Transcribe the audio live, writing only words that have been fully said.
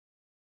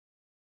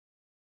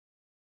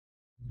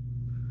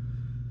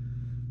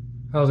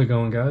How's it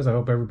going, guys? I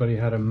hope everybody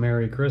had a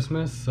Merry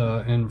Christmas.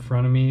 In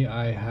front of me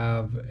I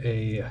have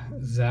a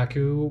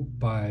ZAKU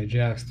by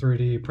Jack's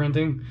 3D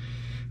Printing.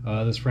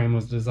 This frame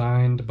was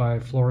designed by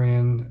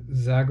Printing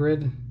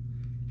ZAKU,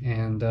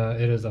 and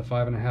it is a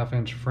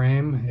 5.5-inch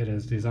frame. It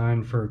is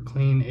designed for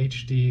clean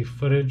HD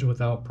footage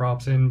without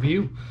props in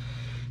view.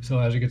 So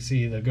as you can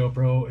see, the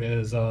GoPro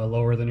is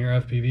lower than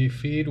your FPV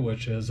feed,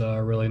 which is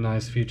a really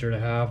nice feature to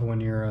have when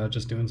you're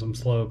just doing some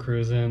slow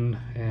cruising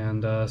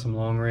and some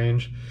long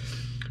range.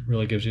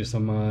 Really gives you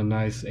some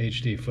nice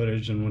HD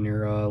footage, and when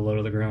you're low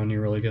to the ground you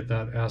really get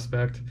that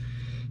aspect.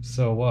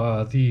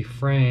 So the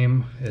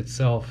frame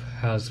itself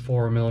has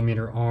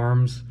 4mm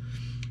arms,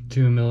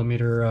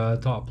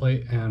 2mm top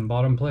plate and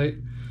bottom plate.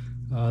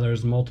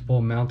 There's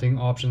multiple mounting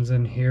options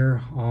in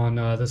here. On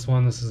this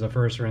one, this is a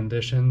first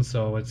rendition,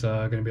 so it's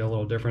going to be a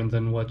little different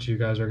than what you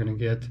guys are going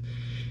to get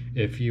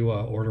if you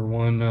order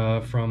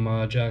one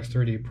from Jack's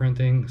 3D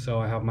Printing. So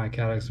I have my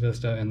Caddx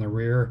Vista in the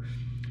rear,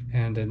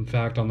 and in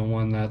fact on the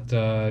one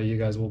that you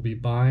guys will be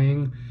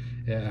buying,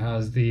 it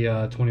has the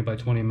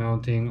 20x20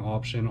 mounting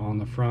option on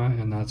the front,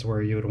 and that's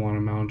where you would want to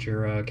mount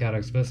your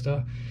Caddx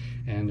Vista.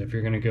 And if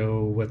you're going to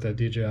go with a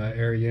DJI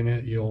Air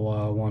unit,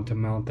 you'll want to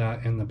mount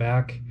that in the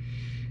back.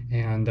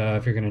 And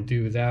if you're going to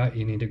do that,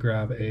 you need to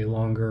grab a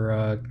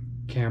longer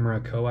camera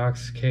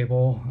coax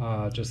cable,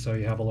 just so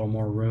you have a little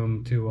more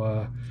room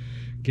to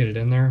get it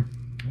in there.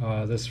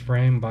 This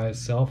frame by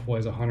itself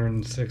weighs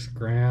 106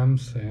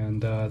 grams,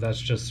 and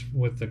that's just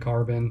with the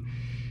carbon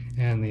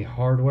and the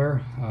hardware.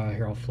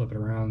 Here, I'll flip it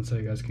around so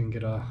you guys can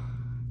get a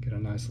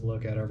nice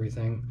look at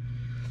everything.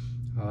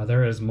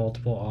 There is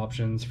multiple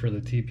options for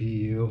the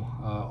TPU.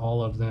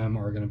 All of them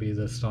are going to be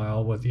this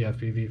style with the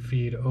FPV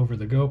feed over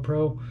the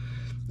GoPro.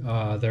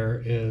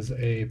 There is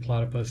a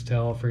platypus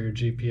tail for your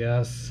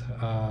GPS.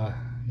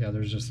 Yeah,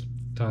 there's just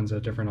tons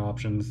of different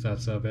options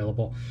that's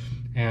available.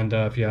 And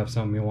if you have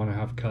something you want to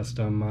have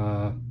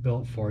custom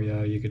built for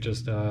you, you could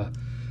just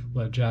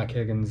let Jack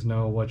Higgins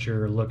know what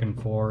you're looking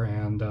for,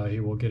 and he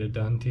will get it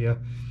done to you.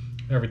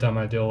 Every time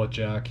I deal with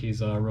Jack,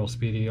 he's real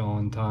speedy,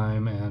 on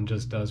time, and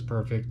just does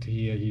perfect.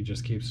 He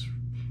just keeps,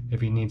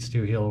 if he needs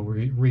to, he'll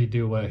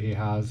redo what he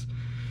has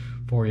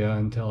for you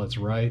until it's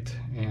right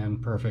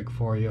and perfect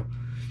for you.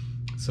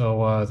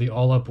 So the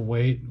all-up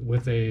weight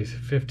with a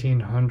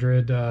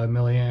 1500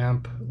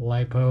 milliamp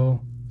LiPo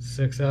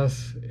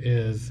 6S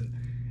is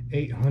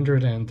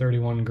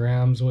 831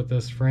 grams with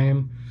this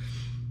frame.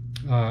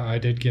 I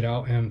did get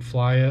out and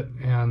fly it,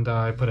 and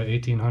I put a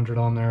 1800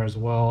 on there as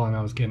well, and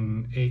I was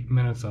getting 8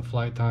 minutes of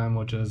flight time,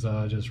 which is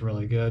just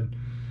really good.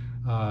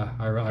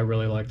 I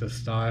really like the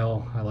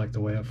style. I like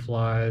the way it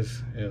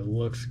flies. It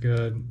looks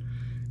good.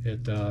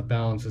 It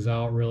balances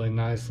out really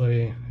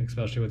nicely,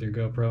 especially with your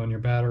GoPro and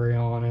your battery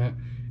on it,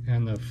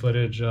 and the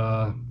footage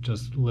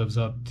just lives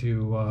up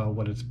to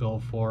what it's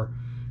built for.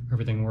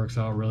 Everything works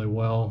out really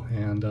well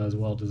and is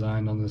well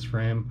designed on this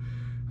frame.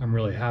 I'm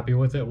really happy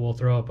with it. We'll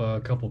throw up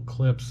a couple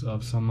clips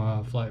of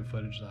some flight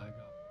footage that I got.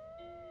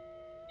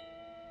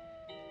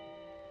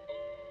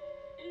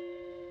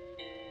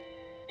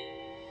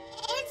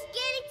 It's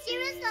getting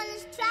serious on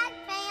this track,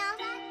 fam.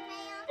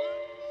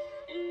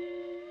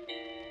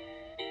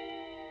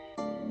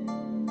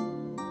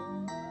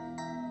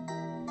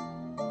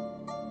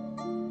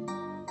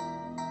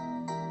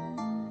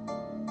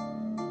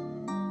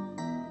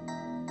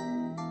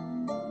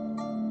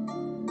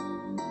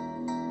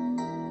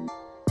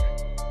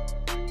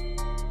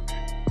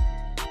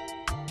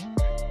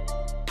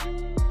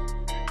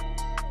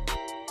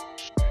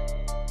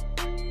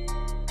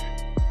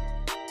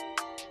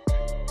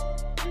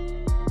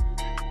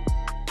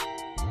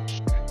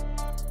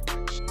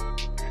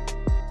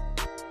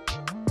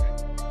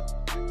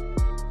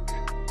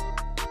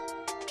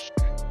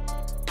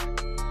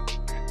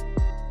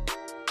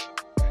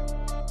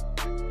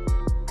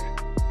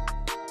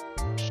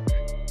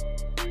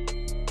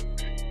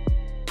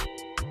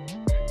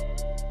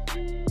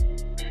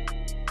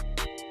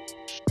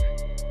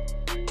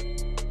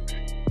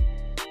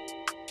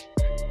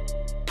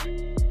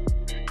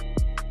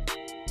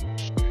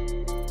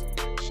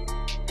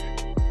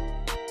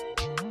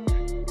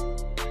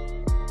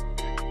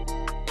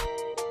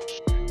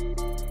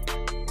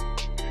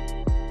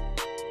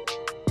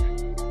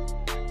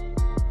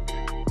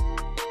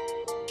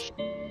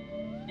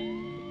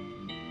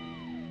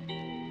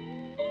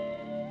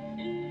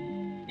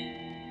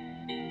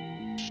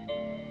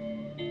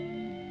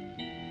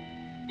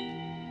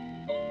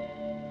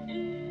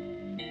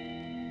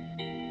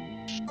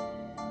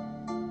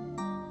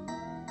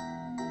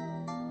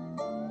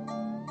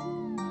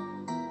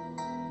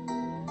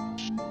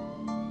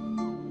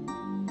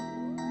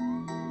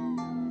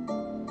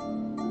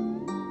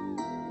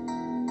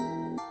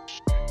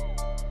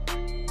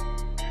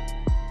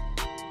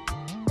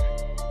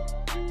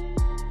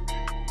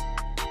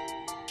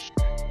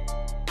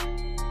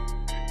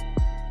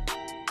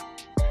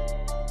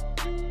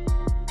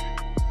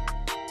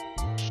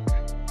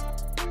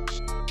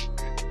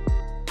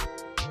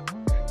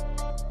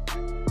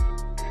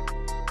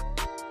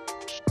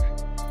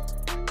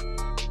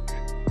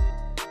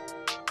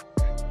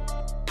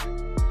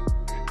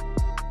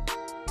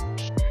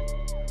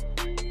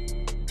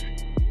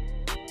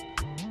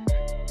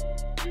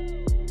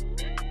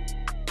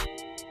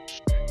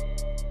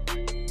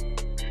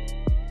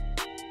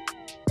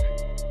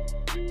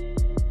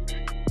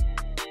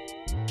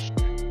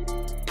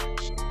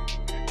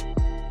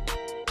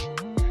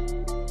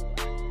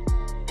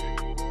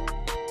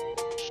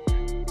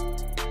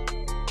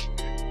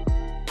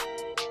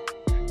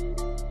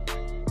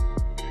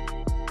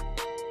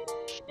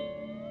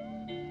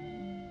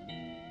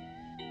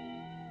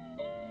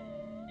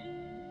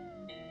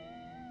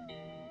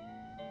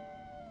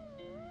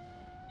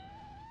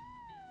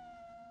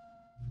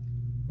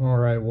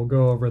 Alright, we'll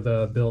go over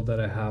the build that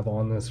I have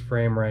on this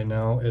frame right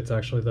now. It's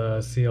actually the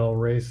CL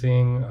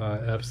Racing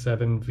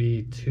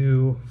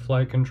F7V2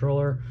 flight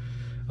controller.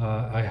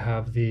 I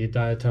have the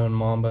Diatone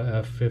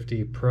Mamba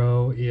F50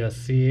 Pro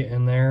ESC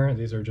in there.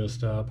 These are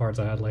just parts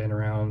I had laying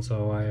around,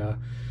 so I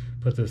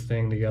put this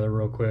thing together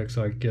real quick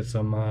so I could get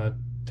some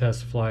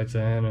test flights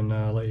in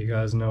and let you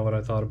guys know what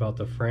I thought about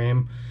the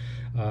frame.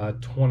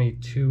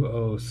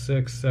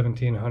 2206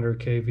 1700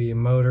 kV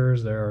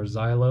motors. They are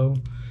Xylo,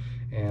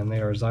 and they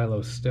are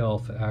Xylo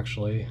Stealth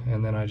actually.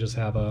 And then I just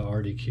have a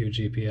RDQ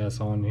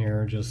GPS on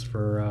here just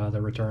for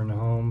the return to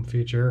home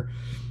feature,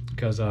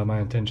 because my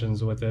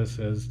intentions with this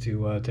is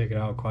to take it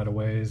out quite a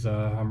ways.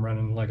 I'm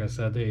running, like I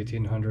said, the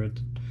 1800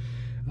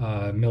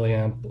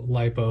 milliamp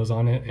lipos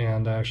on it,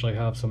 and I actually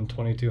have some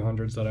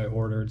 2200s that I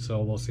ordered,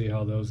 so we'll see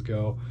how those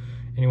go.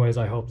 Anyways,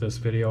 I hope this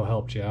video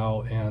helped you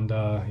out, and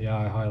yeah,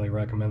 I highly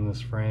recommend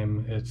this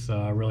frame. It's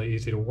really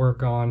easy to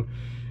work on,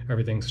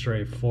 everything's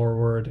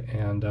straightforward,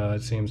 and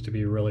it seems to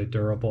be really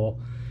durable,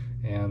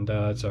 and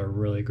it's a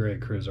really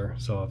great cruiser.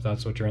 So if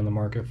that's what you're in the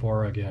market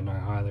for, again, I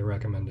highly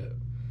recommend it.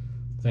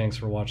 Thanks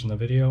for watching the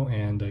video,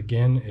 and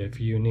again, if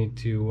you need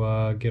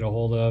to get a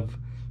hold of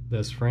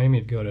this frame,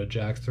 you'd go to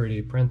Jack's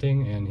 3D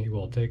Printing and he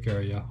will take care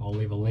of you. I'll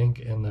leave a link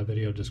in the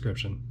video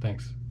description.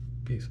 Thanks.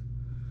 Peace.